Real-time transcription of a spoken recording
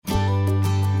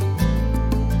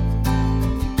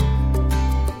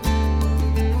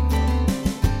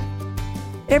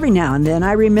Every now and then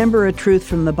I remember a truth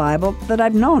from the Bible that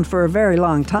I've known for a very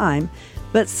long time,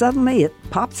 but suddenly it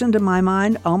pops into my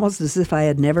mind almost as if I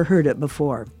had never heard it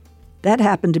before. That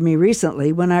happened to me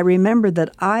recently when I remembered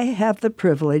that I have the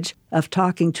privilege of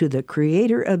talking to the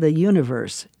Creator of the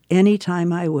universe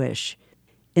anytime I wish.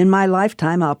 In my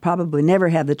lifetime, I'll probably never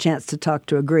have the chance to talk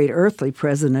to a great earthly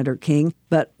president or king,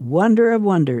 but wonder of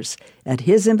wonders, at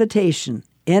His invitation,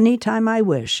 anytime I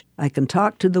wish, I can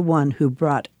talk to the one who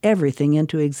brought everything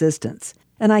into existence.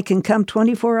 And I can come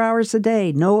 24 hours a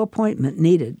day, no appointment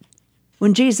needed.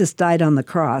 When Jesus died on the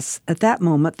cross, at that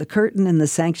moment the curtain in the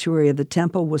sanctuary of the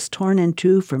temple was torn in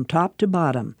two from top to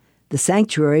bottom. The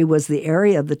sanctuary was the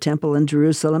area of the temple in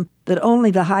Jerusalem that only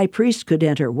the high priest could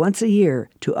enter once a year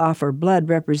to offer blood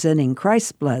representing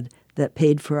Christ's blood that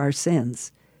paid for our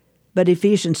sins. But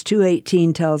Ephesians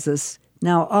 2:18 tells us,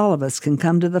 now all of us can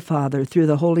come to the Father through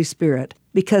the Holy Spirit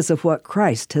because of what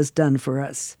Christ has done for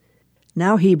us.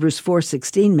 Now Hebrews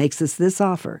 4:16 makes us this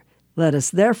offer, let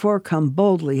us therefore come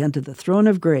boldly unto the throne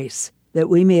of grace, that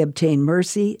we may obtain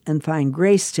mercy and find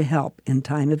grace to help in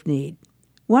time of need.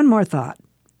 One more thought.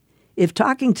 If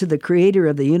talking to the Creator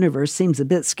of the universe seems a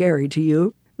bit scary to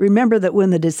you, remember that when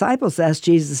the disciples asked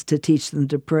Jesus to teach them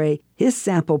to pray, His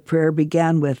sample prayer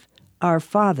began with, Our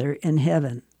Father in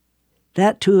heaven.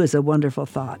 That too is a wonderful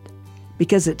thought,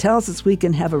 because it tells us we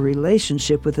can have a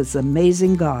relationship with this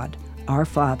amazing God, our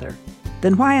Father.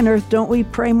 Then why on earth don't we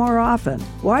pray more often?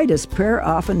 Why does prayer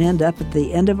often end up at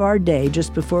the end of our day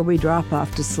just before we drop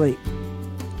off to sleep?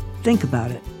 Think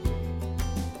about it.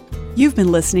 You've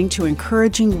been listening to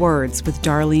Encouraging Words with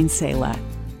Darlene Sala.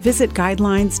 Visit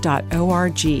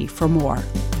guidelines.org for more.